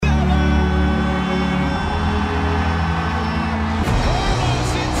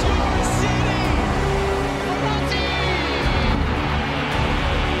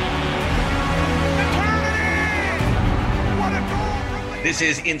This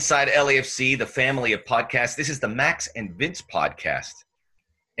is Inside LAFC, the family of podcasts. This is the Max and Vince podcast.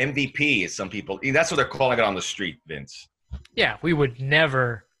 MVP is some people. That's what they're calling it on the street, Vince. Yeah, we would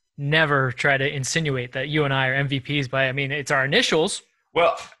never try to insinuate that you and I are MVPs it's our initials.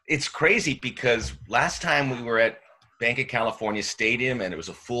 Well, it's crazy because last time we were at Bank of California Stadium and it was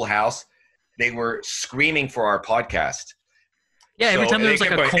a full house, they were screaming for our podcast. Yeah, every time there was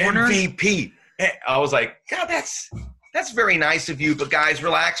like a corner. MVP. I was like, God, that's very nice of you, but guys,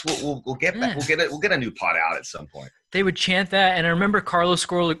 relax. We'll get back. We'll get a new pod out at some point. They would chant that, and I remember Carlos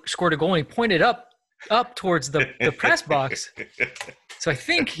scored a goal and he pointed up towards the press box. So I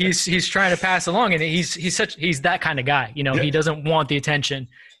think he's trying to pass along, and he's that kind of guy. You know, he doesn't want the attention.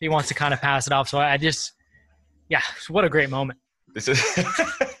 He wants to kind of pass it off. So what a great moment.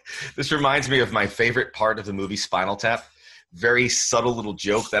 This reminds me of my favorite part of the movie Spinal Tap. Very subtle little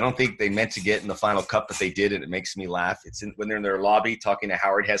joke that I don't think they meant to get in the final cut, but they did, and it makes me laugh. It's when they're in their lobby talking to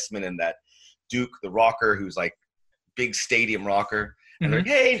Howard Hessman and that Duke, the rocker, who's like big stadium rocker. And they're like,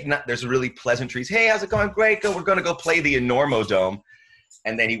 hey, there's a really pleasantries. Hey, how's it going? Great. We're going to go play the Enormo Dome.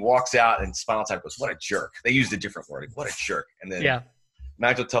 And then he walks out and Spinal Tap goes, what a jerk. They used a different word. What a jerk. And then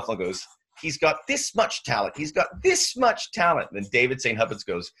Nigel Tufnell goes, he's got this much talent. He's got this much talent. And then David St. Hubbins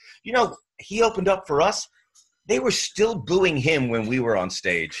goes, you know, he opened up for us. They were still booing him when we were on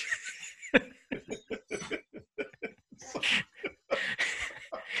stage. You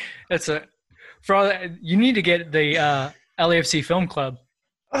need to get the LAFC Film Club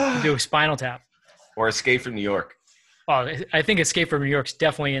to do a Spinal Tap. Or Escape from New York. Oh, I think Escape from New York's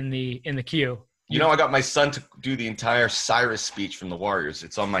definitely in the queue. You know, I got my son to do the entire Cyrus speech from the Warriors.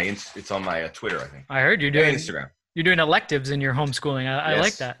 It's on my Twitter, I think. I heard you're doing Instagram. You're doing electives in your homeschooling. I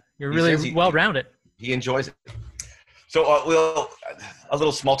like that. You're really well-rounded. He enjoys it. So a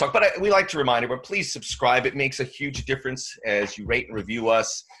little small talk, but we like to remind everyone, please subscribe. It makes a huge difference as you rate and review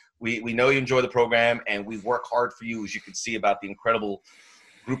us. We know you enjoy the program, and we work hard for you, as you can see, about the incredible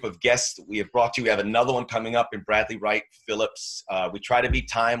group of guests that we have brought to you. We have another one coming up in Bradley Wright Phillips. We try to be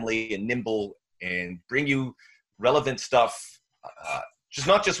timely and nimble and bring you relevant stuff,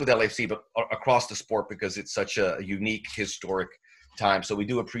 not just with LAFC, but across the sport, because it's such a unique, historic time. So we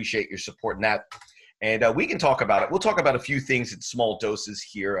do appreciate your support in that. And we can talk about it. We'll talk about a few things in small doses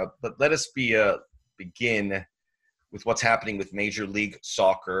here, but let us begin with what's happening with Major League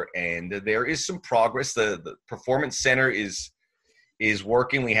Soccer. And there is some progress. The Performance Center is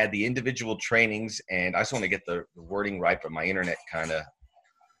working. We had the individual trainings, and I just want to get the wording right, but my internet kind of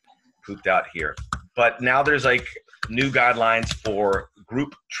pooped out here. But now there's like new guidelines for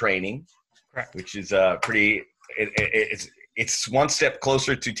group training, correct, which is it's one step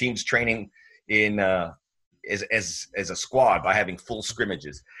closer to teams training in as a squad by having full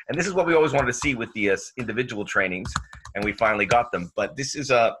scrimmages. And this is what we always wanted to see with the individual trainings, and we finally got them. But this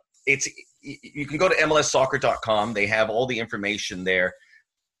is you can go to MLSsoccer.com. They have all the information there.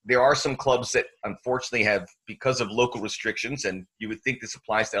 There are some clubs that unfortunately have, because of local restrictions, and you would think this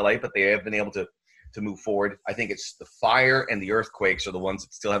applies to LA, but they have been able to move forward. I think it's the Fire and the Earthquakes are the ones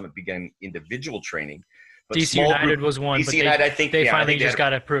that still haven't begun individual training. But DC United was one, but United, I think they finally just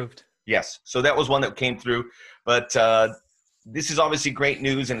got approved. Yes. So that was one that came through. But this is obviously great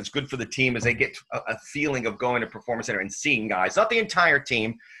news, and it's good for the team as they get a feeling of going to Performance Center and seeing guys, not the entire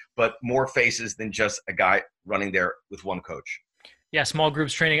team, but more faces than just a guy running there with one coach. Yeah, small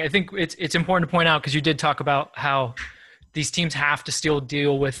groups training. I think it's important to point out, because you did talk about how these teams have to still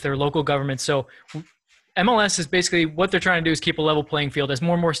deal with their local government. So MLS is basically, what they're trying to do is keep a level playing field. As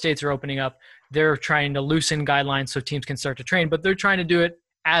more and more states are opening up, they're trying to loosen guidelines so teams can start to train, but they're trying to do it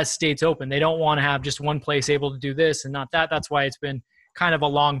as states open. They don't want to have just one place able to do this and not that. That's why it's been kind of a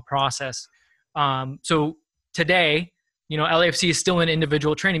long process. So today, you know, LAFC is still in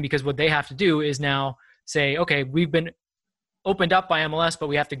individual training, because what they have to do is now say, okay, we've been opened up by MLS, but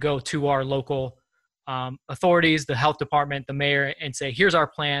we have to go to our local authorities, the health department, the mayor, and say, here's our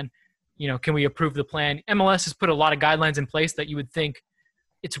plan. You know, can we approve the plan? MLS has put a lot of guidelines in place that you would think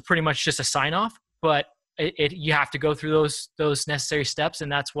it's pretty much just a sign off, but you have to go through those necessary steps,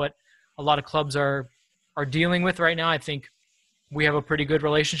 and that's what a lot of clubs are dealing with right now. I think we have a pretty good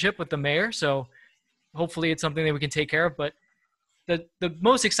relationship with the mayor, so hopefully it's something that we can take care of. But the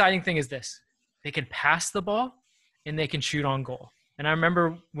most exciting thing is this: they can pass the ball and they can shoot on goal. And I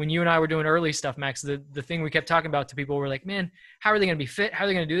remember when you and I were doing early stuff, Max, the thing we kept talking about to people were like, man, how are they going to be fit? How are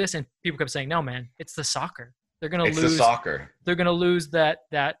they going to do this? And people kept saying, no, man, it's the soccer. They're going to lose. The soccer. They're going to lose that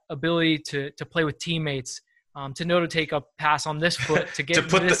ability to play with teammates, to know to take a pass on this foot, to get to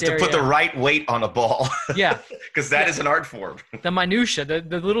put the right weight on a ball. Yeah, because that is an art form. The minutia,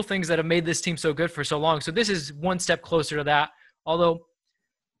 the little things that have made this team so good for so long. So this is one step closer to that. Although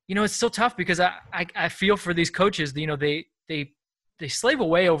it's so tough because I feel for these coaches. They slave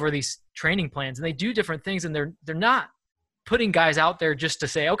away over these training plans and they do different things, and they're not putting guys out there just to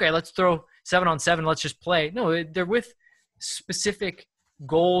say, okay, let's throw 7-on-7, let's just play. No, they're with specific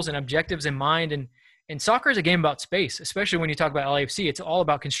goals and objectives in mind. And soccer is a game about space, especially when you talk about LAFC. It's all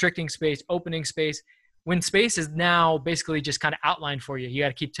about constricting space, opening space. When space is now basically just kind of outlined for you, you got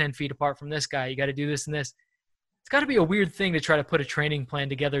to keep 10 feet apart from this guy. You got to do this and this. It's got to be a weird thing to try to put a training plan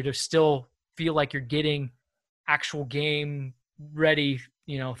together to still feel like you're getting actual game ready,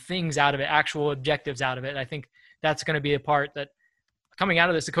 things out of it, actual objectives out of it. I think that's going to be a part that coming out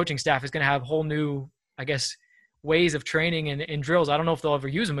of this, the coaching staff is going to have whole new, I guess, ways of training and drills. I don't know if they'll ever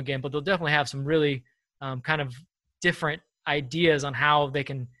use them again, but they'll definitely have some really kind of different ideas on how they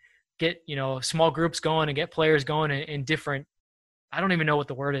can get, small groups going and get players going in different, I don't even know what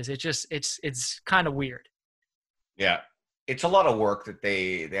the word is. It's kind of weird. Yeah. It's a lot of work that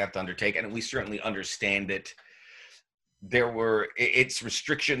they have to undertake, and we certainly understand it. It's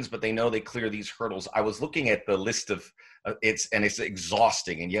restrictions, but they know they clear these hurdles. I was looking at the list of it's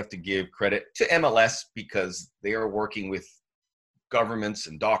exhausting, and you have to give credit to MLS because they are working with governments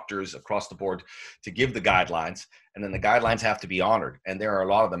and doctors across the board to give the guidelines, and then the guidelines have to be honored, and there are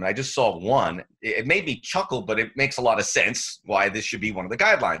a lot of them. And I just saw one. It made me chuckle, but it makes a lot of sense why this should be one of the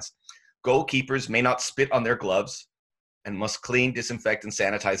guidelines. Goalkeepers may not spit on their gloves and must clean, disinfect, and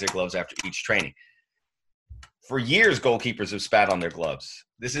sanitize their gloves after each training. For years, goalkeepers have spat on their gloves.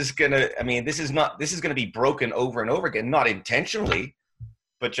 This is going to be broken over and over again, not intentionally,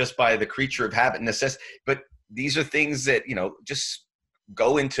 but just by the creature of habit and necessity. But these are things that, just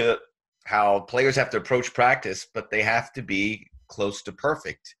go into how players have to approach practice, but they have to be close to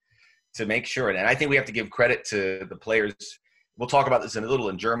perfect to make sure. And I think we have to give credit to the players. We'll talk about this in a little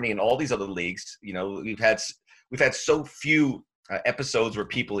in Germany and all these other leagues. We've had so few episodes where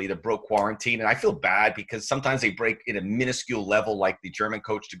people either broke quarantine, and I feel bad because sometimes they break in a minuscule level, like the German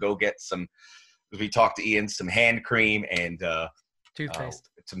coach to go get some, as we talked to Ian, some hand cream and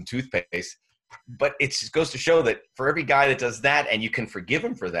some toothpaste. But it goes to show that for every guy that does that, and you can forgive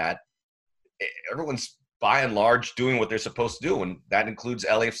him for that, everyone's by and large doing what they're supposed to do, and that includes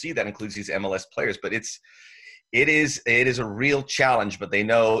LAFC, that includes these MLS players. But it is a real challenge, but they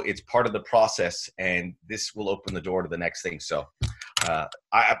know it's part of the process, and this will open the door to the next thing. So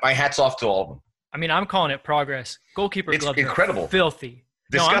my hat's off to all of them. I mean, I'm calling it progress. Goalkeeper gloves incredible. Are filthy.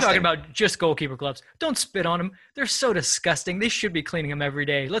 Disgusting. No, I'm talking about just goalkeeper gloves. Don't spit on them. They're so disgusting. They should be cleaning them every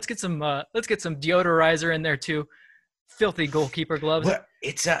day. Let's get some deodorizer in there too. Filthy goalkeeper gloves. Well,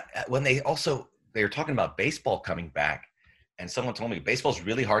 it's when they were talking about baseball coming back. And someone told me baseball's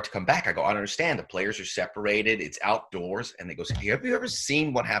really hard to come back. I go, I don't understand. The players are separated. It's outdoors. And they go, have you ever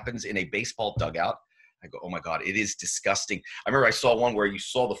seen what happens in a baseball dugout? I go, oh my God, it is disgusting. I remember I saw one where you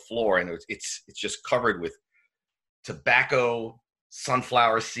saw the floor and it's just covered with tobacco,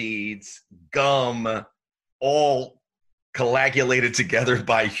 sunflower seeds, gum, all coagulated together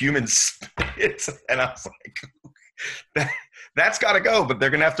by human spit. And I was like, that's got to go, but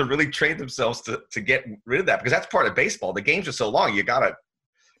they're going to have to really train themselves to get rid of that, because that's part of baseball. The games are so long. You got to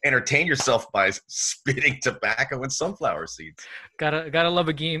entertain yourself by spitting tobacco and sunflower seeds. Gotta love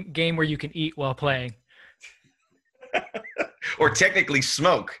a game where you can eat while playing. Or technically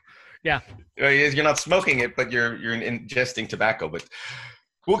smoke. Yeah. You're not smoking it, but you're ingesting tobacco. But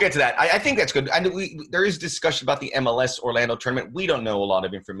we'll get to that. I think that's good. And there is discussion about the MLS Orlando tournament. We don't know a lot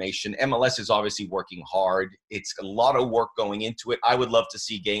of information. MLS is obviously working hard. It's a lot of work going into it. I would love to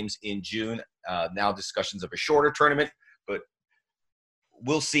see games in June. Now discussions of a shorter tournament, but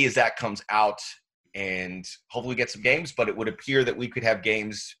we'll see as that comes out, and hopefully get some games. But it would appear that we could have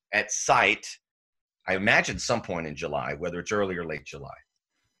games at site, I imagine, some point in July, whether it's early or late July.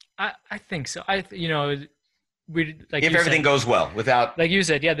 I think so. If everything goes well, without, like you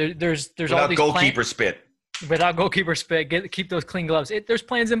said, yeah, there's all these goalkeeper spit. Without goalkeeper spit, keep those clean gloves. There's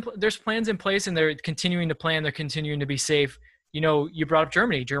plans in place, and they're continuing to plan. They're continuing to be safe. You brought up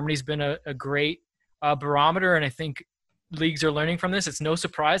Germany. Germany's been a great barometer, and I think leagues are learning from this. It's no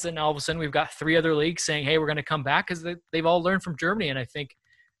surprise that now all of a sudden we've got 3 other leagues saying, "Hey, we're going to come back," because they've all learned from Germany. And I think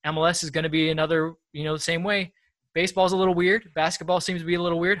MLS is going to be another, the same way. Baseball's a little weird. Basketball seems to be a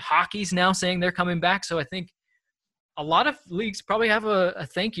little weird. Hockey's now saying they're coming back. So I think a lot of leagues probably have a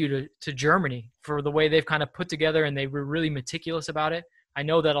thank you to Germany for the way they've kind of put together, and they were really meticulous about it. I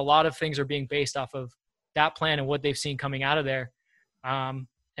know that a lot of things are being based off of that plan and what they've seen coming out of there. And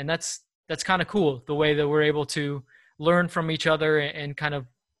that's kind of cool, the way that we're able to learn from each other and kind of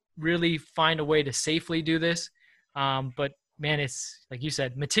really find a way to safely do this. But man, it's like you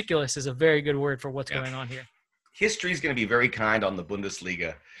said, meticulous is a very good word for what's going on here. history is going to be very kind on the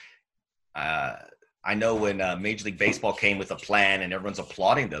Bundesliga. I know when Major League Baseball came with a plan and everyone's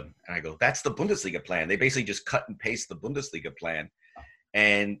applauding them, and I go, that's the Bundesliga plan. They basically just cut and paste the Bundesliga plan.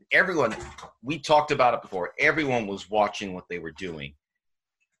 And everyone, we talked about it before, everyone was watching what they were doing.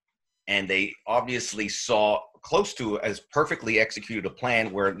 And they obviously saw close to as perfectly executed a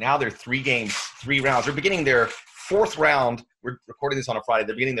plan where now they're 3 games, 3 rounds. They're beginning their 4th round. We're recording this on a Friday.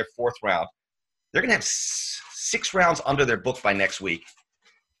 They're beginning their 4th round. They're going to have 6 rounds under their book by next week.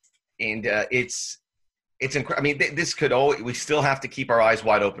 And it's incredible. I mean, this could always, we still have to keep our eyes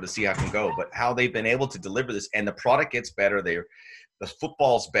wide open to see how it can go, but how they've been able to deliver this, and the product gets better. The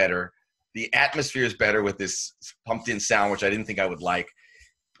football's better. The atmosphere is better with this pumped in sound, which I didn't think I would like.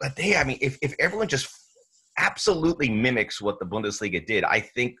 But if everyone just absolutely mimics what the Bundesliga did, I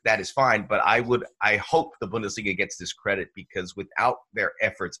think that is fine. But I hope the Bundesliga gets this credit, because without their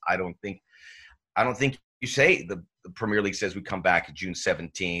efforts, I don't think you say the Premier League says we come back June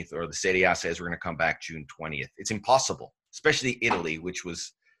 17th, or the Serie A says we're going to come back June 20th. It's impossible, especially Italy, which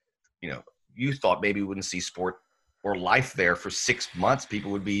was, you thought maybe we wouldn't see sport or life there for 6 months.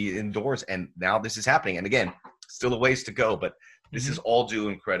 People would be indoors, and now this is happening. And again, still a ways to go, but this is all due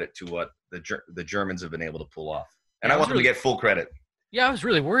in credit to what the Germans have been able to pull off. And I want them to get full credit. Yeah, I was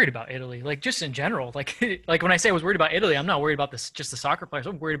really worried about Italy, like just in general. Like when I say I was worried about Italy, I'm not worried about just the soccer players.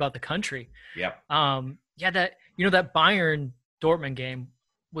 I'm worried about the country. Yeah. That Bayern Dortmund game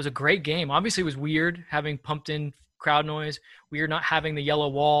was a great game. Obviously, it was weird having pumped in crowd noise. Weird not having the yellow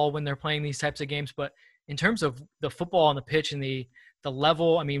wall when they're playing these types of games. But in terms of the football on the pitch and the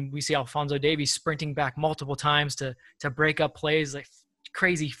level, I mean, we see Alphonso Davies sprinting back multiple times to break up plays, like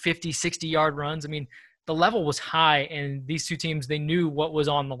crazy 50, 60-yard runs. I mean, the level was high, and these two teams, they knew what was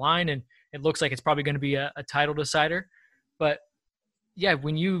on the line, and it looks like it's probably going to be a title decider. But yeah,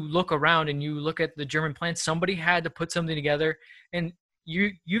 when you look around and you look at the German plan, somebody had to put something together. And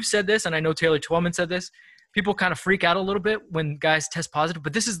you've said this, and I know Taylor Twellman said this. People kind of freak out a little bit when guys test positive,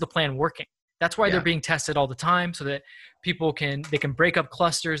 but this is the plan working. That's why they're being tested all the time, so that people can break up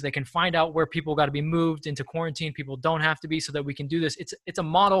clusters. They can find out where people got to be moved into quarantine. People don't have to be, so that we can do this. It's a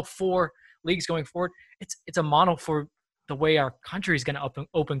model for leagues going forward. It's a model for the way our country is going to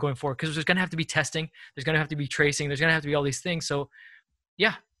open going forward, because there's going to have to be testing. There's going to have to be tracing. There's going to have to be all these things. So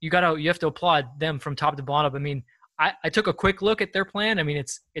yeah, you have to applaud them from top to bottom. I mean, I took a quick look at their plan. I mean,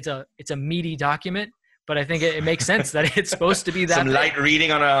 it's a meaty document, but I think it makes sense that it's supposed to be that. Some light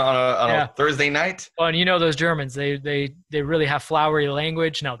reading on a Thursday night. Oh, and those Germans, they really have flowery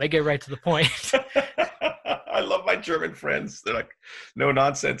language. No, they get right to the point. I love my German friends. They're like, no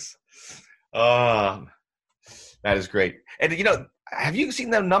nonsense. That is great. And have you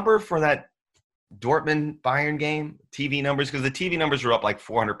seen the number for that Dortmund Bayern game, TV numbers? Because the TV numbers are up like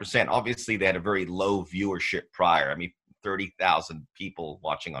 400%. Obviously, they had a very low viewership prior. I mean, 30,000 people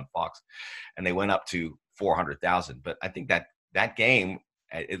watching on Fox, and they went up to 400,000. But I think that game,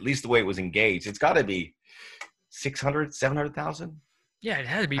 at least the way it was engaged, it's got to be 600, 700,000. Yeah, it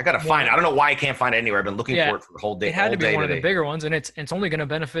had to be. I got to find it. I don't know why I can't find it anywhere. I've been looking for it for the whole day. It had to be one of the bigger ones, and it's only going to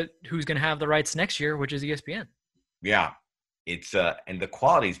benefit who's going to have the rights next year, which is ESPN. Yeah. It's and the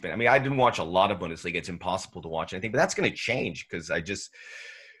quality's been, I mean, I didn't watch a lot of Bundesliga. It's impossible to watch anything, but that's going to change, because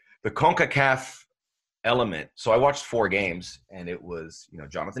the CONCACAF element. So I watched 4 games, and it was,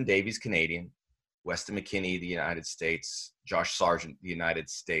 Jonathan Davies, Canadian, Weston McKennie, the United States, Josh Sargent, the United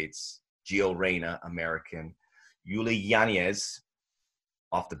States, Gio Reyna, American, Yuli Yanez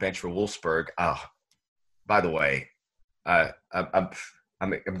off the bench for Wolfsburg. By the way, I'm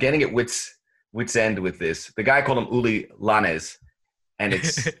getting at wit's end with this. The guy called him Uli Lanez, and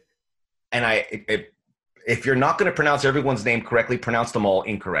it's if you're not going to pronounce everyone's name correctly, pronounce them all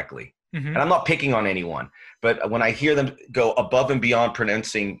incorrectly. Mm-hmm. And I'm not picking on anyone, but when I hear them go above and beyond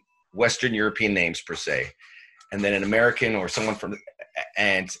pronouncing Western European names per se, and then an American or someone from,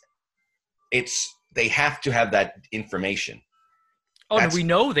 and they have to have that information. Oh, and we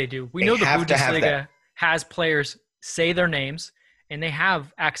know they do. We know the Bundesliga has players say their names, and they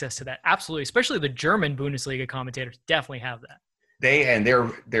have access to that. Absolutely. Especially the German Bundesliga commentators definitely have that.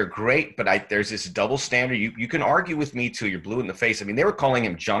 They're great, but there's this double standard. You can argue with me till you're blue in the face. I mean, they were calling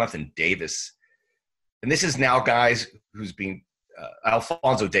him Jonathan Davis. And this is now guys who's being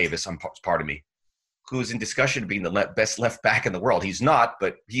Alphonso Davis, pardon me, who's in discussion of being the best left back in the world. He's not,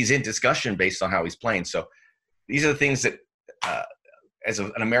 but he's in discussion based on how he's playing. So these are the things that as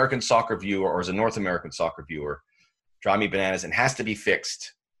an American soccer viewer or as a North American soccer viewer drive me bananas, and has to be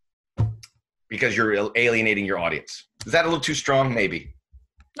fixed because you're alienating your audience. Is that a little too strong? Maybe.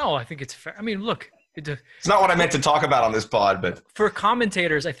 No, I think it's fair. I mean, look. It's not what I meant to talk about on this pod, but for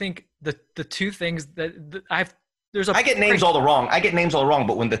commentators, I think the two things that I have there's a I get names all wrong.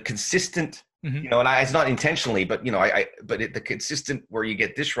 But when the consistent, Mhm. you know, and it's not intentionally, but you know, the consistent where you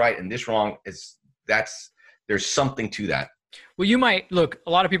get this right and this wrong there's something to that. Well, you might look,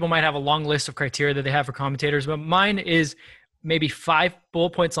 a lot of people might have a long list of criteria that they have for commentators, but mine is maybe 5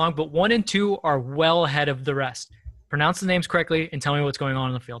 bullet points long, but 1 and 2 are well ahead of the rest. Pronounce the names correctly and tell me what's going on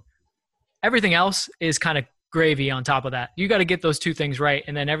in the field. Everything else is kind of gravy on top of that. You got to get those 2 things right,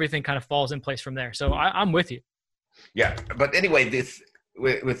 and then everything kind of falls in place from there. So I'm with you. Yeah, but anyway, this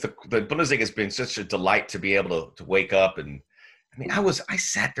with the Bundesliga has been such a delight to be able to wake up, and I mean, I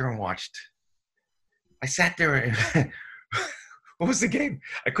sat there and watched. I sat there and what was the game?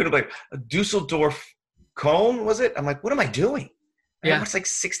 I couldn't believe Dusseldorf Cologne, was it? I'm like, what am I doing? I watched like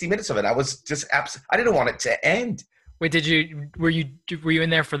 60 minutes of it. I was just I didn't want it to end. Wait, were you in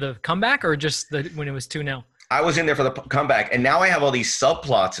there for the comeback or just when it was 2-0? I was in there for the comeback, and now I have all these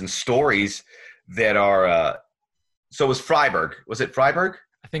subplots and stories that are. So it was Freiburg. Was it Freiburg?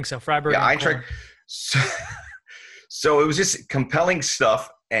 I think so. Freiburg. Yeah, Eintracht. So it was just compelling stuff.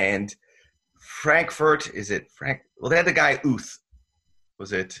 And Frankfurt, is it Frank? Well, they had the guy Uth.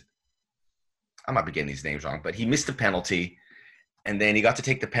 Was it? I might be getting these names wrong, but he missed a penalty, and then he got to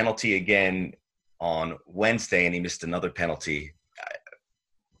take the penalty again on Wednesday, and he missed another penalty.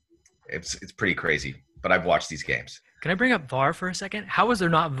 It's pretty crazy, but I've watched these games. Can I bring up VAR for a second? How was there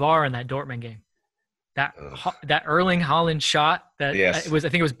not VAR in that Dortmund game? That Erling Haaland shot that yes. I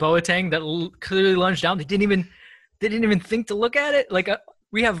think it was Boateng that clearly lunged down. They didn't even think to look at it. Like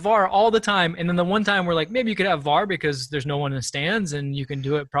we have VAR all the time, and then the one time we're like, maybe you could have VAR because there's no one in the stands and you can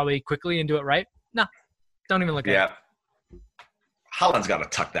do it probably quickly and do it right. No, don't even look at it. Yeah, Haaland's got to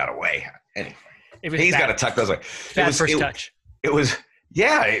tuck that away. Anyway, he's got to tuck those away. Bad first touch. It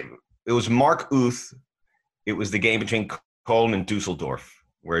was Mark Uth. It was the game between Köln and Dusseldorf,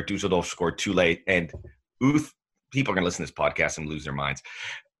 where Dusseldorf scored too late. And Uth, people are going to listen to this podcast and lose their minds.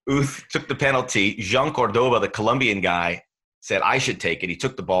 Uth took the penalty. Jean Cordoba, the Colombian guy, said, I should take it. He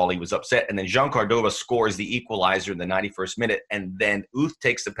took the ball. He was upset. And then Jean Cordoba scores the equalizer in the 91st minute. And then Uth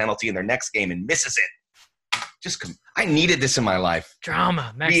takes the penalty in their next game and misses it. I needed this in my life.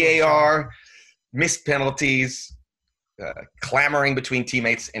 Drama. VAR, missed penalties, clamoring between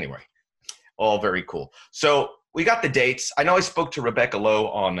teammates. Anyway, all very cool. So we got the dates. I know I spoke to Rebecca Lowe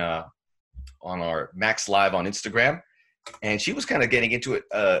on our Max Live on Instagram, and she was kind of getting into it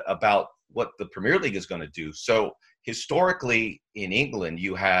about what the Premier League is going to do. So historically in England,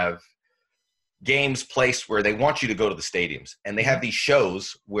 you have games placed where they want you to go to the stadiums, and they have these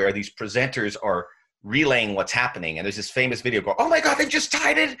shows where these presenters are relaying what's happening. And there's this famous video going, oh my God, they just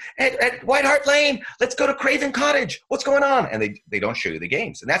tied it at White Hart Lane. Let's go to Craven Cottage. What's going on? And they don't show you the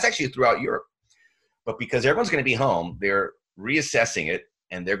games. And that's actually throughout Europe. But because everyone's going to be home, they're reassessing it,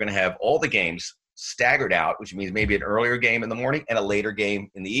 and they're going to have all the games staggered out, which means maybe an earlier game in the morning and a later game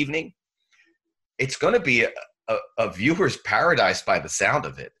in the evening. It's going to be a viewer's paradise by the sound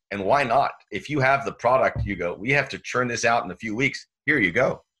of it. And why not? If you have the product, you go, we have to churn this out in a few weeks. Here you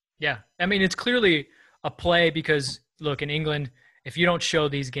go. Yeah. I mean, it's clearly a play because, look, in England, if you don't show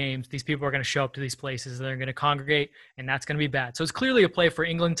these games, these people are going to show up to these places. They're going to congregate, and that's going to be bad. So it's clearly a play for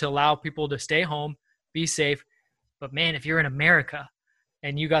England to allow people to stay home, be safe. But, man, if you're in America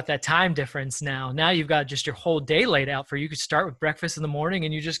and you got that time difference now you've got just your whole day laid out for you. You could start with breakfast in the morning,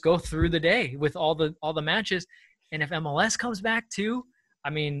 and you just go through the day with all the matches. And if MLS comes back too, I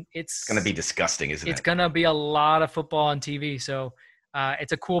mean, it's going to be disgusting, isn't it? It's going to be a lot of football on TV. So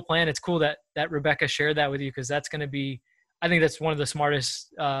it's a cool plan. It's cool that Rebecca shared that with you, because that's going to be – I think that's one of the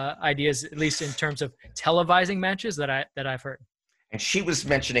smartest ideas, at least in terms of televising matches that I've heard. And she was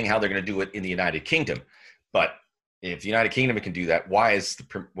mentioning how they're going to do it in the United Kingdom. But if the United Kingdom can do that, why is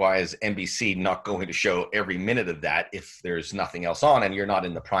NBC not going to show every minute of that if there's nothing else on and you're not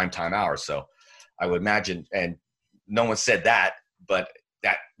in the primetime hour? So I would imagine – and no one said that, but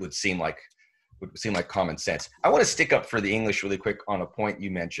that would seem like common sense. I want to stick up for the English really quick on a point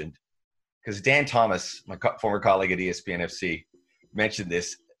you mentioned, because Dan Thomas, my former colleague at ESPN FC, mentioned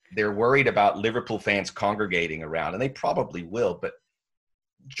this. They're worried about Liverpool fans congregating around, and they probably will, but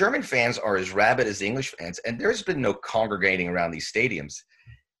German fans are as rabid as English fans, and there's been no congregating around these stadiums.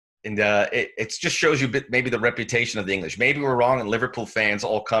 And it just shows you maybe the reputation of the English. Maybe we're wrong, and Liverpool fans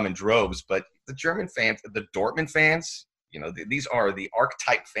all come in droves, but the German fans, the Dortmund fans, these are the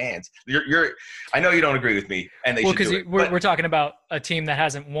archetype fans. I know you don't agree with me, and they should do it. We're talking about a team that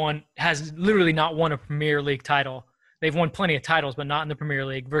has literally not won a Premier League title. They've won plenty of titles, but not in the Premier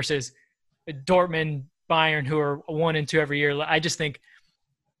League, versus Dortmund, Bayern, who are 1 and 2 every year. I just think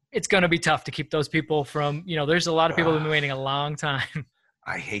it's going to be tough to keep those people from, there's a lot of people who've been waiting a long time.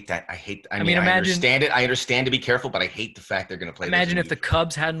 I hate that. I mean, I imagine. understand it. I understand to be careful, but I hate the fact they're going to play. Imagine if the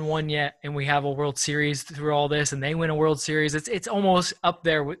Cubs hadn't won yet, and we have a World Series through all this, and they win a World Series. It's almost up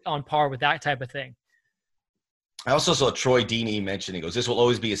there on par with that type of thing. I also saw Troy Deeney mention, he goes, "This will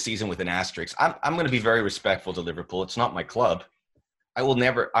always be a season with an asterisk." I'm going to be very respectful to Liverpool. It's not my club. I'm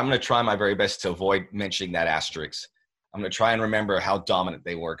going to try my very best to avoid mentioning that asterisk. I'm going to try and remember how dominant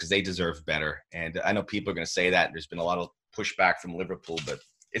they were because they deserve better. And I know people are going to say that. There's been a lot of pushback from Liverpool, but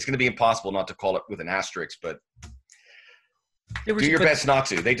it's going to be impossible not to call it with an asterisk. But do your best not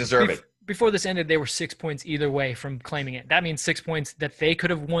to. They deserve it. Before this ended, they were 6 points either way from claiming it. That means 6 points that they could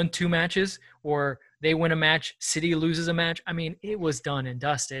have won 2 matches, or they win a match, City loses a match. I mean, it was done and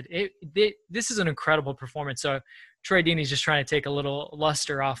dusted. This is an incredible performance. So Troy Deeney's just trying to take a little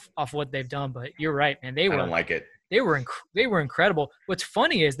luster off what they've done. But you're right, man. I don't like it. They were incredible. What's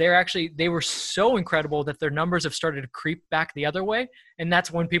funny is they were so incredible that their numbers have started to creep back the other way. And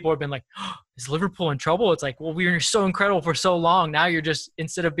that's when people have been like, oh, is Liverpool in trouble? It's like, well, we were so incredible for so long. Now you're just,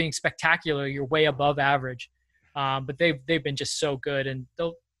 instead of being spectacular, you're way above average. But they've been just so good, and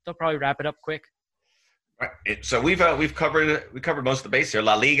they'll probably wrap it up quick. Right. So we covered most of the base here.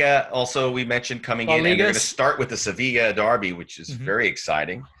 La Liga also we mentioned coming in, and they're going to start with the Sevilla derby, which is very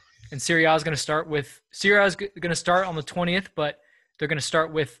exciting. And Serie A is going to start on the 20th, but they're going to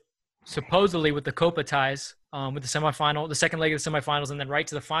start with supposedly with the Copa ties, with the semifinal, the second leg of the semifinals, and then right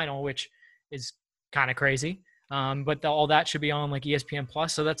to the final, which is kind of crazy. But all that should be on like ESPN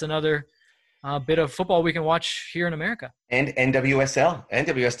Plus. So that's another bit of football we can watch here in America. And NWSL.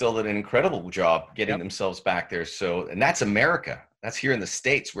 NWSL did an incredible job getting themselves back there. So, and that's America. That's here in the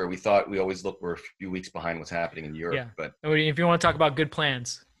States, where we thought we're a few weeks behind what's happening in Europe. Yeah. But if you want to talk about good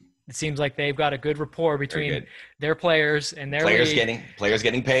plans, it seems like they've got a good rapport between their players and their players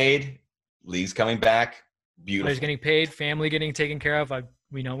getting paid, leagues coming back. Beautiful. Players getting paid, family getting taken care of.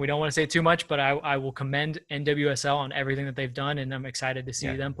 We don't want to say too much, but I will commend NWSL on everything that they've done, and I'm excited to see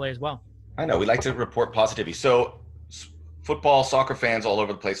them play as well. I know we like to report positivity. So football, soccer fans all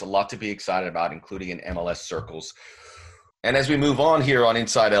over the place, a lot to be excited about, including in MLS circles. And as we move on here on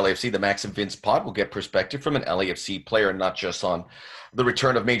Inside LAFC, the Max and Vince pod will get perspective from an LAFC player, not just on the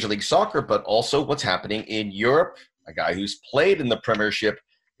return of Major League Soccer, but also what's happening in Europe. A guy who's played in the Premiership.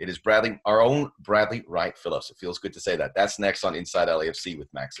 It is our own Bradley Wright Phillips. It feels good to say that. That's next on Inside LAFC with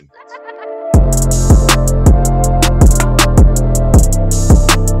Max and Vince.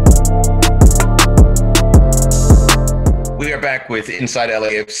 We are back with Inside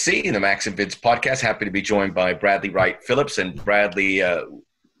LAFC in the Max and Vince podcast. Happy to be joined by Bradley Wright Phillips. And Bradley,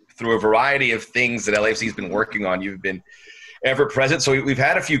 through a variety of things that LAFC has been working on, you've been ever present. So we've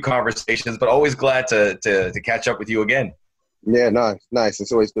had a few conversations, but always glad to catch up with you again. Yeah, nice.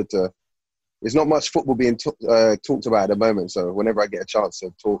 It's always good to. There's not much football being talked about at the moment, so whenever I get a chance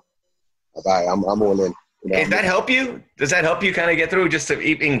to talk about it, I'm all in. Does that help you? Does that help you kind of get through, just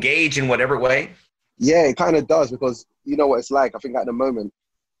to engage in whatever way? Yeah, it kind of does, because you know what it's like. I think at the moment,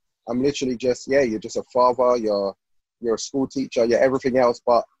 I'm literally just you're just a father, you're a school teacher, you're everything else,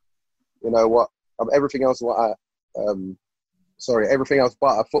 but you know what? I'm everything else. Everything else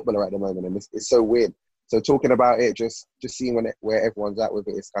but a footballer at the moment, and it's so weird. So talking about it, just seeing where everyone's at with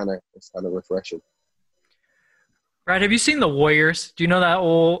it, it's kind of refreshing. Brad, have you seen The Warriors? Do you know that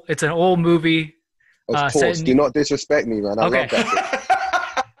it's an old movie? Of course. Do not disrespect me, man. I love that.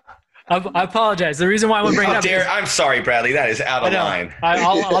 I apologize. The reason why I want to bring it up I'm sorry, Bradley. That is out of line.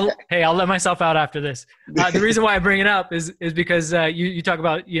 I'll let myself out after this. The reason why I bring it up is because you talk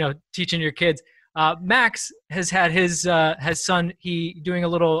about teaching your kids. Max has had his son doing a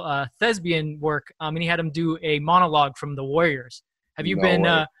little thespian work, and he had him do a monologue from The Warriors. Have you been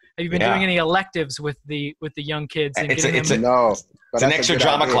doing any electives with the young kids? It's an extra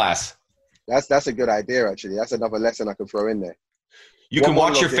drama class. That's a good idea, actually. That's another lesson I could throw in there. You can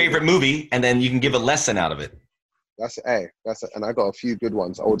watch your favorite movie, and then you can give a lesson out of it. And I got a few good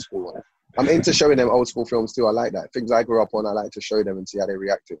ones, old school ones. I'm into showing them old school films too. I like that. Things I grew up on, I like to show them and see how they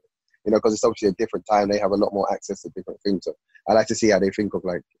react to it. Because it's obviously a different time. They have a lot more access to different things. So I like to see how they think of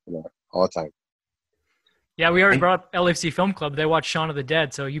our time. Yeah, we already brought up LFC Film Club. They watch Shaun of the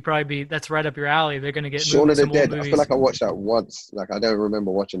Dead, so that's right up your alley. They're going to get Shaun of the Dead. I feel like I watched that once. I don't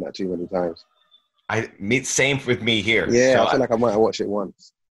remember watching that too many times. Same with me here. Yeah, so I feel like I might have watched it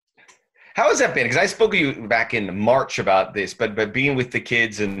once. How has that been? Because I spoke to you back in March about this, but being with the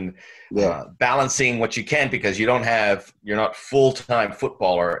kids and balancing what you can, because you're not full-time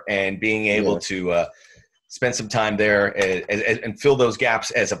footballer, and being able to spend some time there and fill those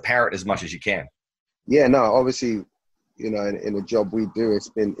gaps as a parent as much as you can. Yeah, no, obviously, in the job we do,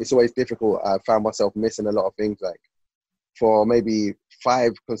 it's always difficult. I found myself missing a lot of things. Like for maybe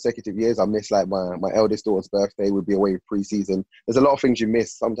 5 consecutive years, I missed like my eldest daughter's birthday. We'd be away with pre-season. There's a lot of things you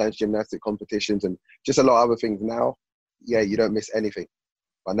miss. Sometimes gymnastic competitions and just a lot of other things. Now, yeah, you don't miss anything.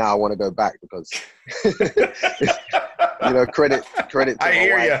 But now I want to go back because, you know, credit to I my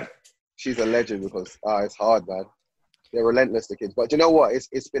hear wife. you. She's a legend because it's hard, man. They're relentless, the kids. But you know what?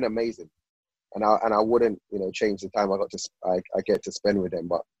 It's been amazing, and I wouldn't, you know, change the time I get to spend with them.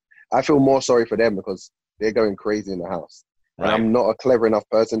 But I feel more sorry for them because they're going crazy in the house, and Right. I'm not a clever enough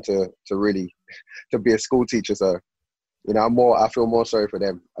person to really to be a school teacher. So, you know, I feel more sorry for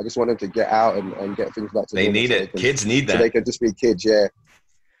them. I just want them to get out and get things back to They normal need so it. Kids need so that. they can just be kids. Yeah.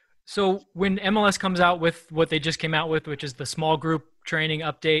 So when MLS comes out with what they just came out with, which is the small group training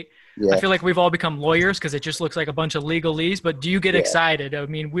update, Yeah. I feel like we've all become lawyers because it just looks like a bunch of legalese. But do you get Yeah. excited? I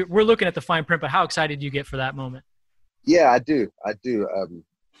mean, we're looking at the fine print, but how excited do you get for that moment? Yeah, I do.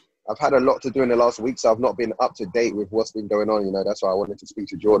 I've had a lot to do in the last week, so I've not been up to date with what's been going on. You know, that's why I wanted to speak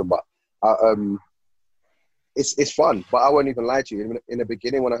to Jordan. But it's fun. But I won't even lie to you. In the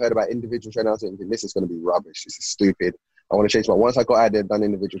beginning, when I heard about individual training, I was thinking, this is going to be rubbish. This is stupid. I want to change my. Once I got out there and done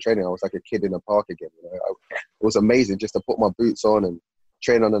individual training, I was like a kid in a park again. You know, it was amazing just to put my boots on and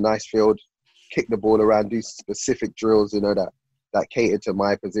train on a nice field, kick the ball around, do specific drills. You know, that catered to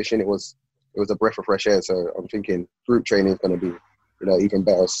my position. It was a breath of fresh air. So I'm thinking group training is going to be, you know, even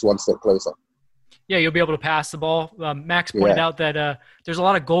better, one step closer. Yeah, you'll be able to pass the ball. Max pointed out that there's a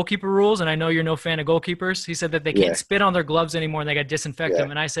lot of goalkeeper rules, and I know you're no fan of goalkeepers. He said that they can't spit on their gloves anymore and they got to disinfect them.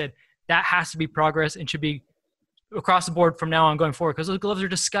 And I said that has to be progress and should be across the board from now on going forward because those gloves are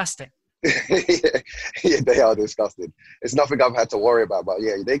disgusting. Yeah, they are disgusting. It's nothing I've had to worry about, but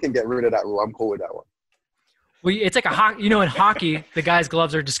yeah, they can get rid of that rule. I'm cool with that one. Well, it's like in hockey, the guys'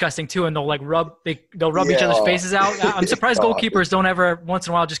 gloves are disgusting too, and they'll rub each other's faces out. I'm surprised goalkeepers don't ever once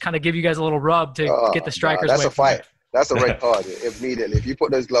in a while just kind of give you guys a little rub to get the strikers. That's away a fight. That's a red card immediately. If you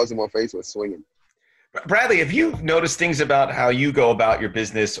put those gloves in my face, we're swinging. Bradley, have you noticed things about how you go about your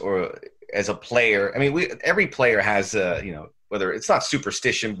business or as a player? I mean, every player has, you know, whether it's not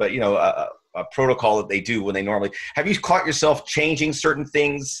superstition, but, you know, a protocol that they do when they normally – have you caught yourself changing certain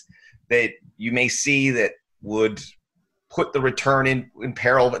things that you may see that would put the return in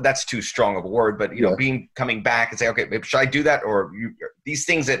peril? That's too strong of a word, but, you know, coming back and say, okay, maybe should I do that? Or these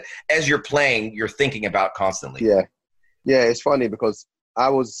things that as you're playing, you're thinking about constantly. Yeah. Yeah, it's funny because I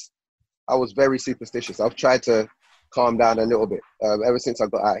was very superstitious. I've tried to calm down a little bit. Ever since I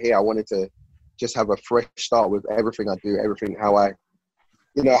got out here, I wanted to just have a fresh start with everything I do, my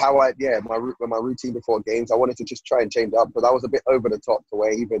routine before games. I wanted to just try and change it up because I was a bit over the top to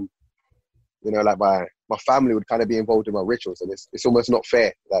where even, you know, like my family would kind of be involved in my rituals, and it's almost not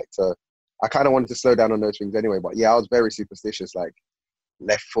fair. Like, I kind of wanted to slow down on those things anyway. But yeah, I was very superstitious. Like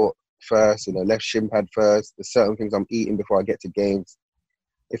left foot first, you know, left shin pad first. There's certain things I'm eating before I get to games.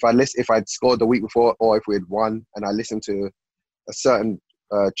 If I'd scored the week before, or if we had won, and I listened to a certain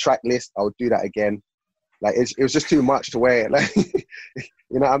track list, I would do that again. Like it was just too much to wear. Like,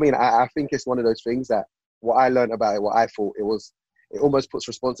 you know what I mean? I think it's one of those things that what I learned about it, what I thought it almost puts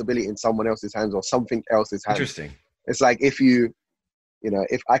responsibility in someone else's hands or something else's hands. Interesting. It's like if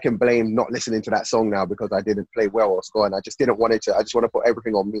I can blame not listening to that song now because I didn't play well or score, and I just didn't want it to. I just want to put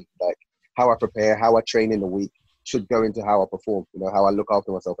everything on me, like how I prepare, how I train in the week should go into how I perform, you know, how I look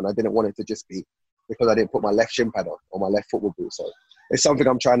after myself. And I didn't want it to just be because I didn't put my left shin pad on or my left football boot. So it's something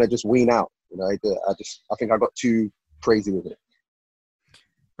I'm trying to just wean out. You know, I think I got too crazy with it.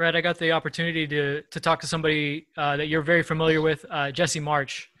 Brad, I got the opportunity to talk to somebody that you're very familiar with, Jesse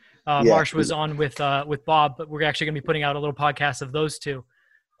Marsh. Marsh was on with Bob, but we're actually going to be putting out a little podcast of those two.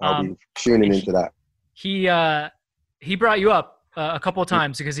 I'll be tuning into that. He brought you up a couple of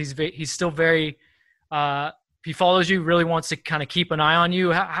times because he's still very he follows you, really wants to kind of keep an eye on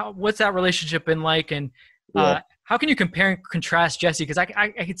you. What's that relationship been like? And how can you compare and contrast Jesse? Because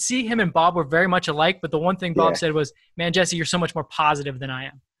I could see him and Bob were very much alike, but the one thing Bob said was, man, Jesse, you're so much more positive than I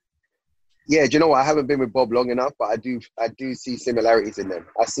am. Yeah, do you know what? I haven't been with Bob long enough, but I do see similarities in them.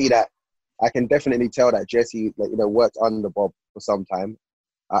 I see that. I can definitely tell that Jesse, like, you know, worked under Bob for some time.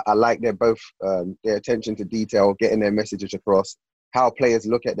 I like their attention to detail, getting their messages across, how players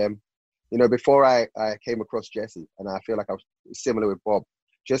look at them. You know, before I came across Jesse, and I feel like I was similar with Bob,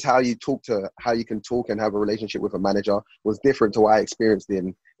 just how you can talk and have a relationship with a manager was different to what I experienced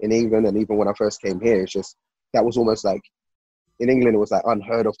in England. And even when I first came here, it's just, that was almost like, in England, it was like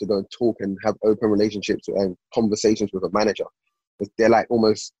unheard of to go and talk and have open relationships and conversations with a manager. They're like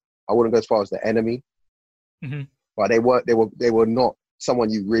almost, I wouldn't go as far as the enemy, but they were not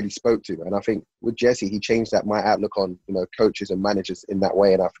someone you really spoke to. And I think with Jesse, he changed my outlook on, you know, coaches and managers in that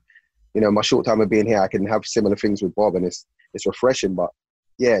way. And my short time of being here, I can have similar things with Bob, and it's refreshing. But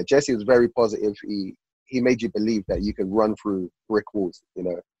yeah, Jesse was very positive. He made you believe that you can run through brick walls. You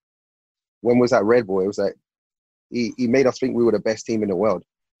know, when was that Red Bull? It was like he made us think we were the best team in the world,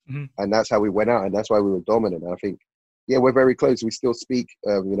 and that's how we went out, and that's why we were dominant. And I think, yeah, we're very close. We still speak,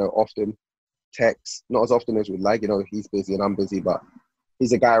 you know, often, text, not as often as we'd like. You know, he's busy and I'm busy, but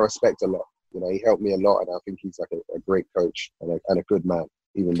he's a guy I respect a lot. You know, he helped me a lot, and I think he's like a great coach and a good man,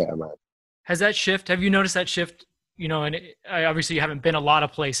 even better man. Has that shift? Have you noticed that shift? You know, and obviously you haven't been a lot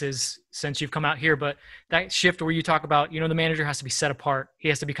of places since you've come out here, but that shift where you talk about, you know, the manager has to be set apart. He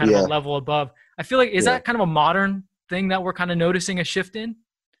has to be kind of a level above. I feel like, is that kind of a modern thing that we're kind of noticing a shift in?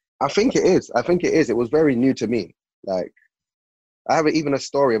 I think it is. It was very new to me. Like, I have even a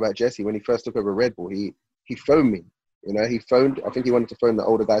story about Jesse when he first took over Red Bull. He phoned me. You know, I think he wanted to phone the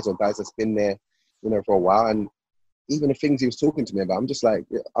older guys or guys that's been there, you know, for a while. And even the things he was talking to me about, I'm just like,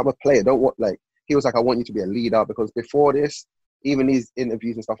 I'm a player. He was like, I want you to be a leader, because before this, even these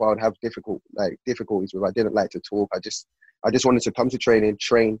interviews and stuff, I would have difficulties with. I didn't like to talk. I just wanted to come to training,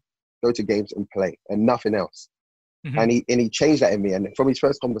 train, go to games and play, and nothing else. And he changed that in me. And from his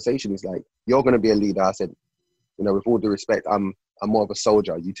first conversation, he's like, "You're going to be a leader." I said, "You know, with all due respect, I'm more of a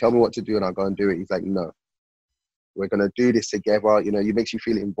soldier. You tell me what to do and I'll go and do it." He's like, "No, we're going to do this together. You know, it makes you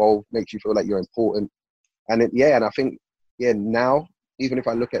feel involved, makes you feel like you're important." And and I think, now, even if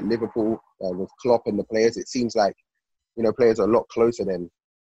I look at Liverpool with Klopp and the players, it seems like, you know, players are a lot closer than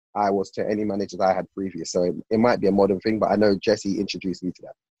I was to any managers I had previous. So it might be a modern thing, but I know Jesse introduced me to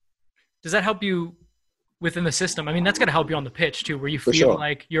that. Does that help you within the system? I mean, that's going to help you on the pitch too, where you feel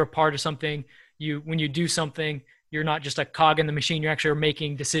like you're a part of something. When you do something, you're not just a cog in the machine. You're actually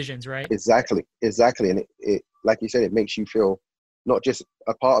making decisions, right? Exactly. And it like you said, it makes you feel not just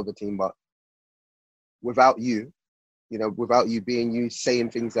a part of the team, but without you, you know, without you being you, saying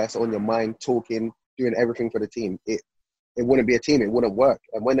things that's on your mind, talking, doing everything for the team, it wouldn't be a team. It wouldn't work.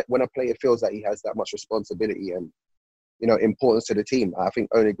 And when a player feels that he has that much responsibility and, you know, importance to the team, I think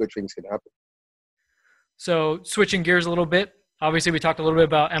only good things can happen. So switching gears a little bit, obviously we talked a little bit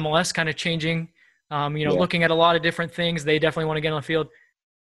about MLS kind of changing, looking at a lot of different things. They definitely want to get on the field.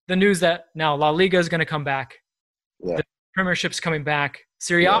 The news that now La Liga is going to come back. Yeah. The Premiership's coming back.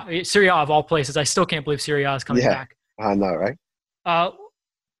 Serie A of all places. I still can't believe Serie A is coming back. I know, right?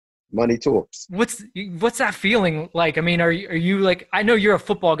 Money talks. What's that feeling like? I mean, are you like, I know you're a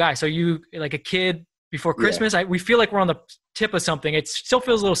football guy, so you like a kid before Christmas. We feel like we're on the tip of something. It still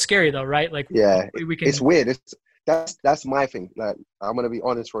feels a little scary though, right? Like, we can. It's weird. That's my thing. Like, I'm gonna be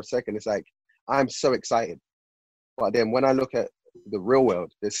honest for a second. It's like, I'm so excited, but then when I look at the real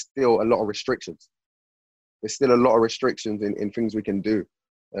world, there's still a lot of restrictions. There's still a lot of restrictions in things we can do.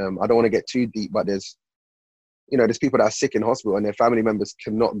 I don't want to get too deep, but there's people that are sick in hospital and their family members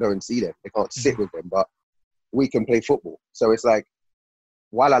cannot go and see them. They can't sit with them, but we can play football. So it's like,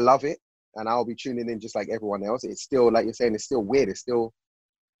 while I love it and I'll be tuning in just like everyone else, it's still, like you're saying, it's still weird. It's still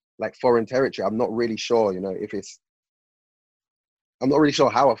like foreign territory. I'm not really sure, I'm not really sure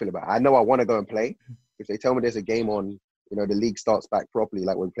how I feel about it. I know I want to go and play. If they tell me there's a game on, the league starts back properly,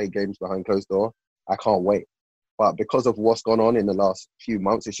 like when we play games behind closed door, I can't wait. But because of what's gone on in the last few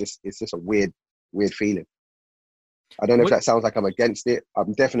months, it's just a weird feeling. I don't know if that sounds like I'm against it.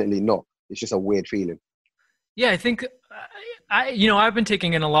 I'm definitely not. It's just a weird feeling. Yeah, I think, I've been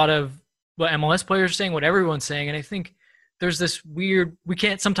taking in a lot of what MLS players are saying, what everyone's saying, and I think there's this weird, we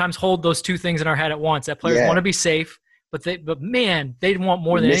can't sometimes hold those two things in our head at once. That players want to be safe, but man, they want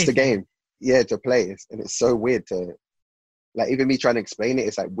more than anything. Miss the game. Yeah, to play. And it's so weird to, like, even me trying to explain it,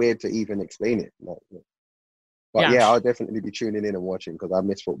 it's like weird to even explain it. But I'll definitely be tuning in and watching because I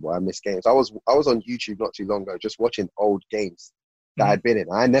miss football. I miss games. I was on YouTube not too long ago just watching old games that I'd been in.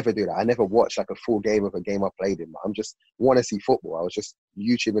 I never do that. I never watch like a full game of a game I played in. I'm just want to see football. I was just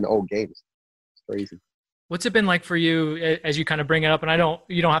YouTubing old games. It's crazy. What's it been like for you as you kind of bring it up? And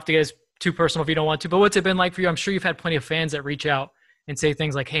you don't have to get as too personal if you don't want to, but what's it been like for you? I'm sure you've had plenty of fans that reach out and say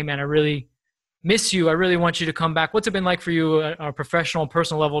things like, "Hey man, I really miss you. I really want you to come back." What's it been like for you on a professional and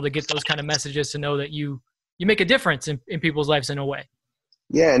personal level to get those kind of messages, to know that you make a difference in people's lives in a way?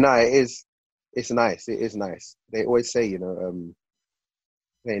 Yeah, no, it is. It's nice. It is nice. They always say, man,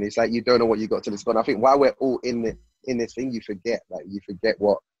 it's like you don't know what you got till it's gone. I think while we're all in this thing, you forget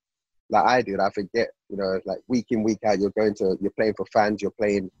what, like I did. I forget, like week in, week out, you're playing for fans, you're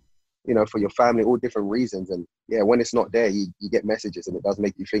playing, for your family, all different reasons. And yeah, when it's not there, you get messages and it does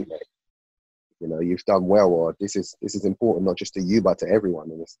make you think like, you've done well, or this is important, not just to you, but to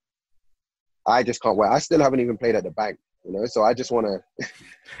everyone. And I just can't wait. I still haven't even played at the bank, so I just want to,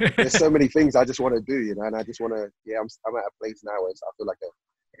 there's so many things I just want to do, and I just want to, I'm at a place now where I feel like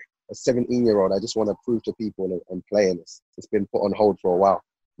a 17-year-old. I just want to prove to people and play, and it's been put on hold for a while.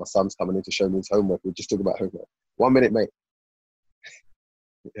 My son's coming in to show me his homework. We just talk about homework. 1 minute, mate.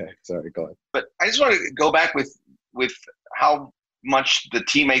 Yeah, sorry, go on. But I just want to go back with how much the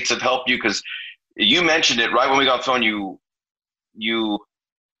teammates have helped you, because you mentioned it right when we got off the phone. You,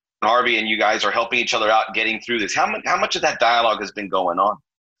 Harvey, and you guys are helping each other out, getting through this. How much of that dialogue has been going on?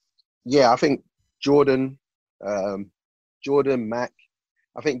 Yeah, I think Jordan, Mac,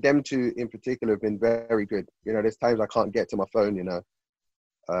 I think them two in particular have been very good. You know, there's times I can't get to my phone, you know.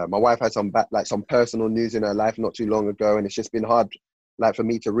 My wife had some personal news in her life not too long ago, and it's just been hard, like, for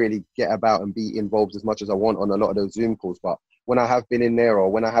me to really get about and be involved as much as I want on a lot of those Zoom calls. But when I have been in there, or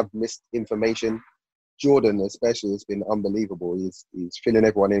when I have missed information, Jordan especially has been unbelievable. He's filling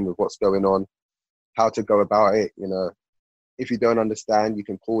everyone in with what's going on, how to go about it. You know, if you don't understand, you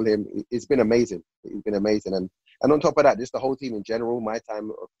can call him. It's been amazing. It's been amazing. And on top of that, just the whole team in general, my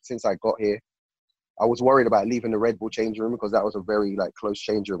time since I got here, I was worried about leaving the Red Bull change room, because that was a very close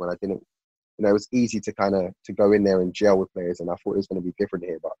change room, and I didn't, you know, it was easy to to go in there and gel with players, and I thought it was going to be different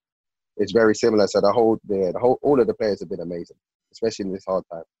here, but it's very similar. So all of the players have been amazing, especially in this hard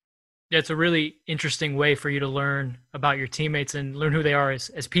time. Yeah, it's a really interesting way for you to learn about your teammates and learn who they are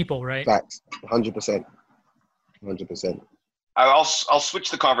as people, right? Facts, 100%. I'll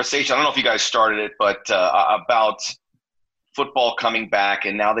switch the conversation. I don't know if you guys started it, but about football coming back,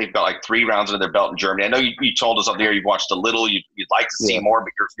 and now they've got 3 rounds under their belt in Germany. I know you told us up there you've watched a little. You'd like to see more,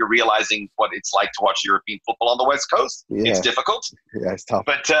 but you're realizing what it's like to watch European football on the West Coast. Yeah. It's difficult. Yeah, it's tough.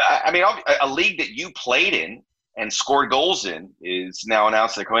 But I mean, a league that you played in and scored goals in is now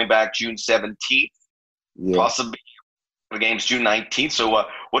announced they're coming back June 17th, possibly the game's June 19th. So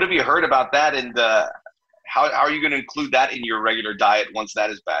what have you heard about that, and how are you going to include that in your regular diet once that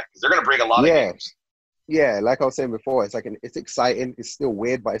is back? Because they're going to bring a lot of games. Yeah, like I was saying before, it's it's exciting. It's still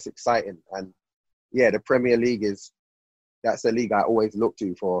weird, but it's exciting. And yeah, the Premier League that's the league I always look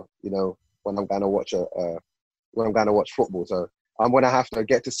to for, you know, when I'm going to watch football. So I'm going to have to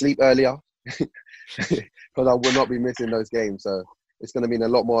get to sleep earlier because I will not be missing those games. So it's going to mean a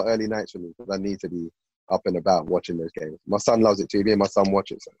lot more early nights for me, because I need to be up and about watching those games. My son loves it too. Me and my son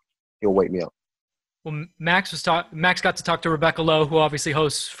watch it, so he'll wake me up. Well, Max got to talk to Rebecca Lowe, who obviously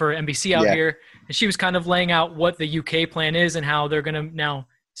hosts for NBC out here, and she was kind of laying out what the UK plan is and how they're going to now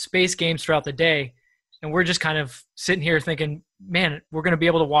space games throughout the day. And we're just kind of sitting here thinking, man, we're going to be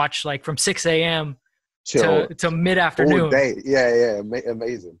able to watch from 6 a.m. to mid-afternoon. All day. Yeah,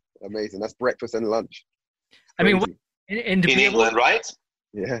 amazing. That's breakfast and lunch. I mean, and to in be England, right?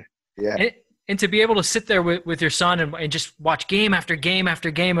 Yeah. And to be able to sit there with your son and just watch game after game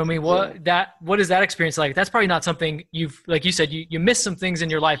after game. I mean, what is that experience like? That's probably not something like you said, you missed some things in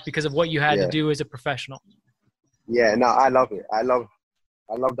your life because of what you had to do as a professional. Yeah, no, I love it. I love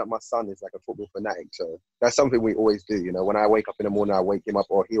that my son is like a football fanatic. So that's something we always do. You know, when I wake up in the morning, I wake him up,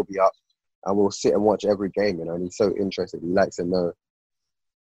 or he'll be up, and we'll sit and watch every game. You know, and he's so interested. He likes to know,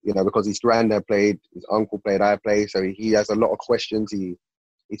 you know, because his granddad played, his uncle played, I play. So he has a lot of questions.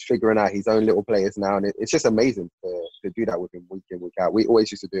 He's figuring out his own little players now, and it's just amazing to do that with him week in, week out. We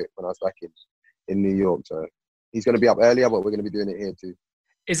always used to do it when I was back in New York. So he's going to be up earlier, but we're going to be doing it here too.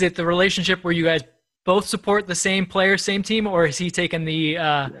 Is it the relationship where you guys both support the same player, same team, or is he taking the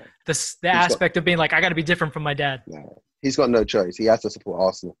aspect of being like, I got to be different from my dad? No, he's got no choice. He has to support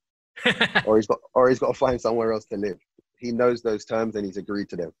Arsenal, or he's got to find somewhere else to live. He knows those terms and he's agreed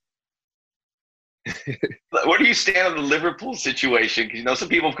to them. Where do you stand on the Liverpool situation? Because, you know, some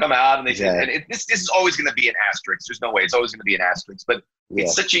people have come out and they say, and this is always going to be an asterisk. There's no way. It's always going to be an asterisk. But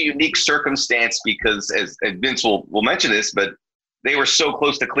it's such a unique circumstance because, as Vince will mention this, but they were so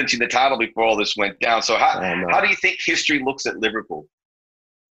close to clinching the title before all this went down. So how do you think history looks at Liverpool?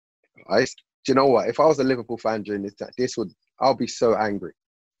 Do you know what? If I was a Liverpool fan during I'll be so angry.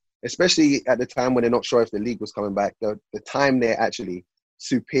 Especially at the time when they're not sure if the league was coming back. The time they're actually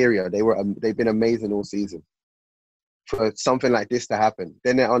superior. They've been amazing all season. For something like this to happen,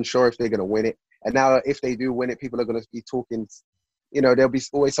 then they're unsure if they're going to win it. And now if they do win it, people are going to be talking, you know, there'll be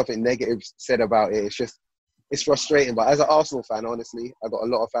always something negative said about it. It's frustrating. But as an Arsenal fan, honestly, I got a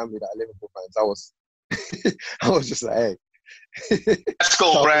lot of family that are Liverpool fans. I was just like, hey. Let's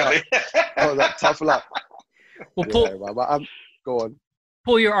go, Bradley. I was like, tough luck. Well, go on.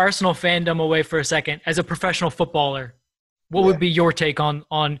 Pull your Arsenal fandom away for a second. As a professional footballer, what would be your take on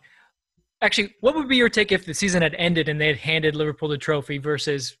actually, what would be your take if the season had ended and they had handed Liverpool the trophy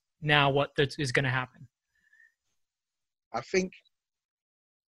versus now what is going to happen? I think,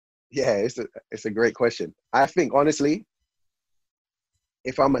 it's a great question. I think, honestly,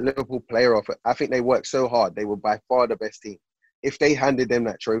 if I'm a Liverpool player, I think they work so hard. They were by far the best team. if they handed them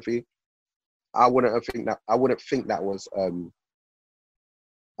that trophy, I wouldn't think that was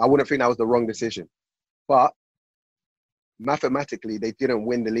the wrong decision. But mathematically, they didn't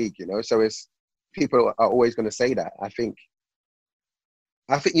win the league, So people are always going to say that. I think,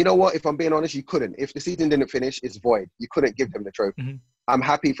 you know what? If I'm being honest, you couldn't. If the season didn't finish, it's void. You couldn't give them the trophy. Mm-hmm. I'm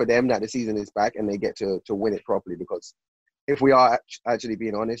happy for them that the season is back and they get to win it properly, because if we are actually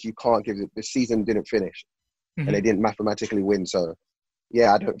being honest, you can't give it. The season didn't finish, Mm-hmm. and they didn't mathematically win. So,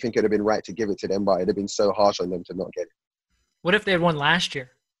 yeah, I don't think it'd have been right to give it to them, but it'd have been so harsh on them to not get it. What if they had won last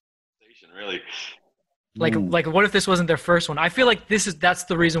year? Really? Like what if this wasn't their first one? I feel like that's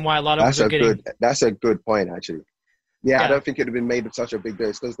the reason why a lot of us are getting. That's a good point, actually. Yeah, I don't think it'd have been made of such a big deal.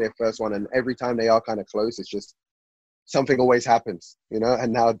 It's because their first one, and every time they are kind of close, it's just something always happens,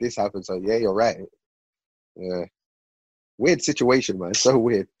 And now this happens. So yeah, you're right. Yeah, weird situation, man. So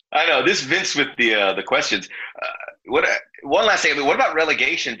weird. I know this Vince with the questions. One last thing. I mean, what about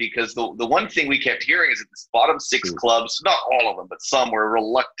relegation? Because the one thing we kept hearing is that the bottom 6 clubs, not all of them, but some were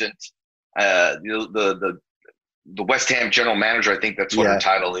reluctant. The West Ham general manager, I think that's what her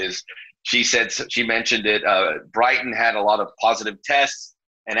title is. She mentioned it. Brighton had a lot of positive tests,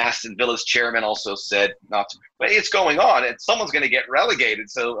 and Aston Villa's chairman also said not to. But it's going on, and someone's going to get relegated.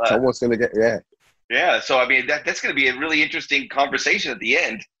 So someone's going to get Yeah, so I mean that's going to be a really interesting conversation at the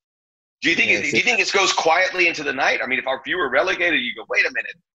end. Do you think this goes quietly into the night? I mean, if you were relegated, you go, wait a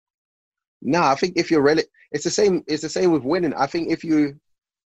minute. No, I think if you're it's the same. It's the same with winning. I think if you,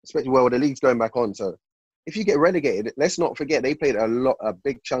 especially the league's going back on, so if you get relegated, let's not forget they played a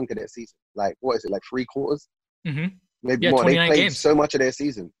big chunk of their season. Like what is it? Like 3/4? Mm-hmm. Maybe more. They played games. So much of their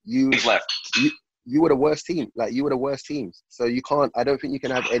season. You were the worst team. Like you were the worst teams. So you can't. I don't think you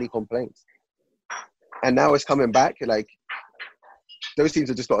can have any complaints. And now it's coming back. Like those teams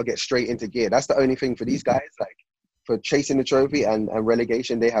have just got to get straight into gear. That's the only thing for these guys. Like for chasing the trophy and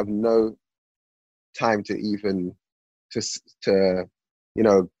relegation, they have no time to even to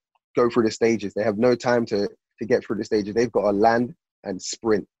go through the stages. They have no time to get through the stages. They've got to land and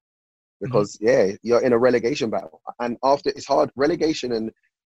sprint because you're in a relegation battle. And after it's hard relegation, and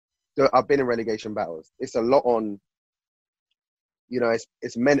I've been in relegation battles. It's a lot on.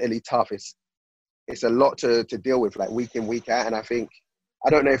 It's mentally tough. It's a lot to deal with, like week in, week out. And I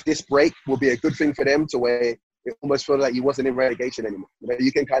don't know if this break will be a good thing for them to where it almost feels like you wasn't in relegation anymore.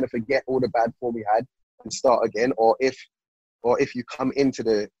 You can kind of forget all the bad form we had and start again. Or if you come into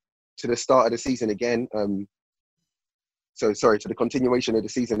the start of the season again, to the continuation of the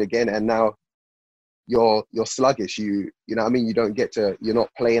season again, and now you're sluggish. You know what I mean? You're not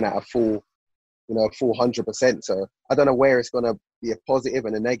playing at a full 100%. So I don't know where it's going to be a positive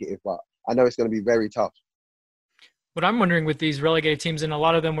and a negative, but I know it's going to be very tough. What I'm wondering with these relegated teams, and a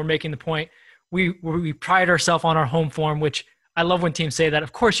lot of them were making the point, we pride ourselves on our home form, which I love when teams say that.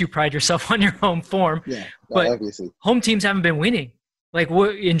 Of course you pride yourself on your home form, but obviously. Home teams haven't been winning. Like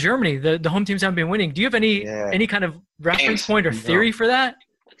in Germany, the home teams haven't been winning. Do you have any kind of reference point or theory for that?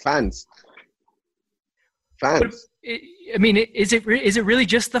 Fans. But, I mean, is it really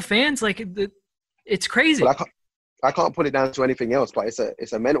just the fans? Like it's crazy. Well, I can't put it down to anything else, but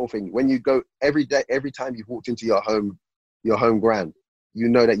it's a mental thing. When you go every day, every time you've walked into your home ground, you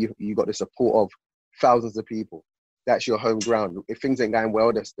know that you got the support of thousands of people. That's your home ground. If things ain't going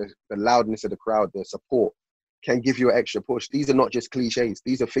well, the loudness of the crowd, the support can give you an extra push. These are not just cliches.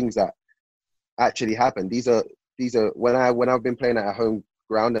 These are things that actually happen. These are when I've been playing at a home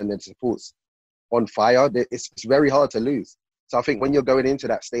ground and the support's on fire, it's very hard to lose. So I think when you're going into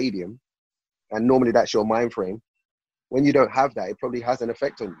that stadium, and normally that's your mind frame, when you don't have that, it probably has an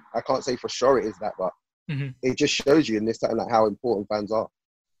effect on you. I can't say for sure it is that, but it just shows you in this time like how important fans are.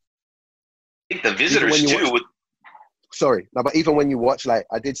 I think the visitors too. But even when you watch, like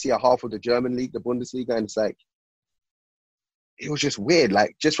I did see a half of the German league, the Bundesliga, and it's like it was just weird.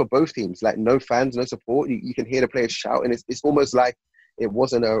 Like just for both teams, like no fans, no support. You can hear the players shout, and it's almost like it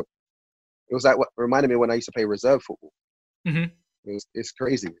was like what reminded me when I used to play reserve football. Mm-hmm. It's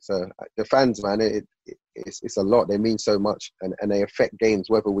crazy. So the fans, man, it's a lot. They mean so much, and they affect games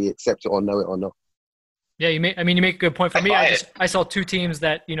whether we accept it or know it or not. Yeah, you make a good point. For me, I saw two teams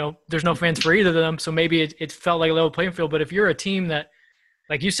that there's no fans for either of them, so maybe it felt like a level playing field. But if you're a team that,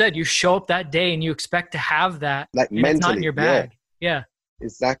 like you said, you show up that day and you expect to have that, like mentally, it's not in your bag. Yeah,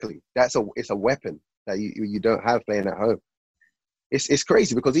 exactly. It's a weapon that you don't have playing at home. It's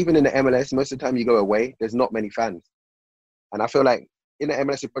crazy because even in the MLS, most of the time you go away, there's not many fans. And I feel like in the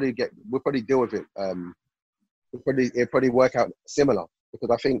MLS, we'll probably deal with it. It'll probably work out similar because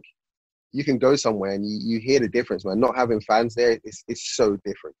I think you can go somewhere and you hear the difference, man. Not having fans there is so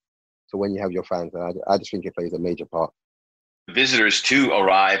different to when you have your fans. And I just think it plays a major part. visitors too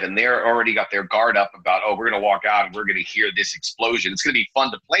arrive, and they're already got their guard up about, oh, we're going to walk out and we're going to hear this explosion. It's going to be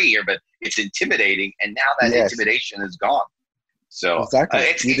fun to play here, but it's intimidating. And now that intimidation is gone. So exactly.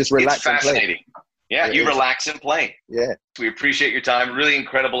 You just relax it's fascinating. And play. Yeah, you relax and play. Yeah. We appreciate your time. Really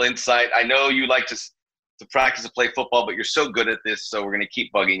incredible insight. I know you like to practice and play football, but you're so good at this, so we're going to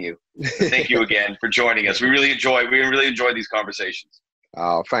keep bugging you. So thank you again for joining us. We really enjoy these conversations.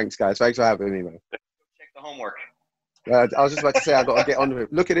 Oh, thanks, guys. Thanks for having me, man. Check the homework. I was just about to say I got to get on with him.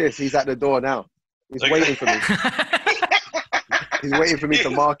 Look at this. He's at the door now. He's waiting for me. He's waiting for me to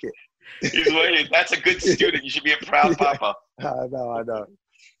mark it. He's waiting. That's a good student. You should be a proud papa. I know.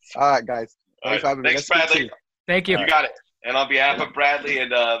 All right, guys. Thanks for having me. Thanks, Bradley. Thank you. You got it. And on behalf of Bradley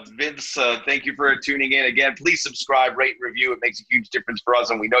and Vince, thank you for tuning in. Again, please subscribe, rate, and review. It makes a huge difference for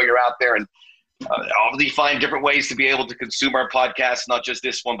us, and we know you're out there. And obviously find different ways to be able to consume our podcast, not just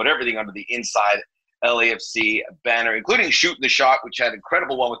this one, but everything under the Inside LAFC banner, including Shooting the Shot, which had an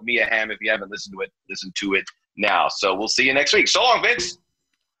incredible one with Mia Hamm. If you haven't listened to it, listen to it now. So we'll see you next week. So long, Vince.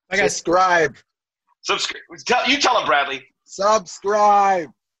 Bye, guys. Subscribe. You tell him, Bradley. Subscribe.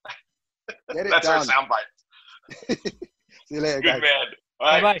 Get it That's done. our soundbite. See you later, Good guys. man. All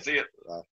right. Bye-bye. See you. Bye.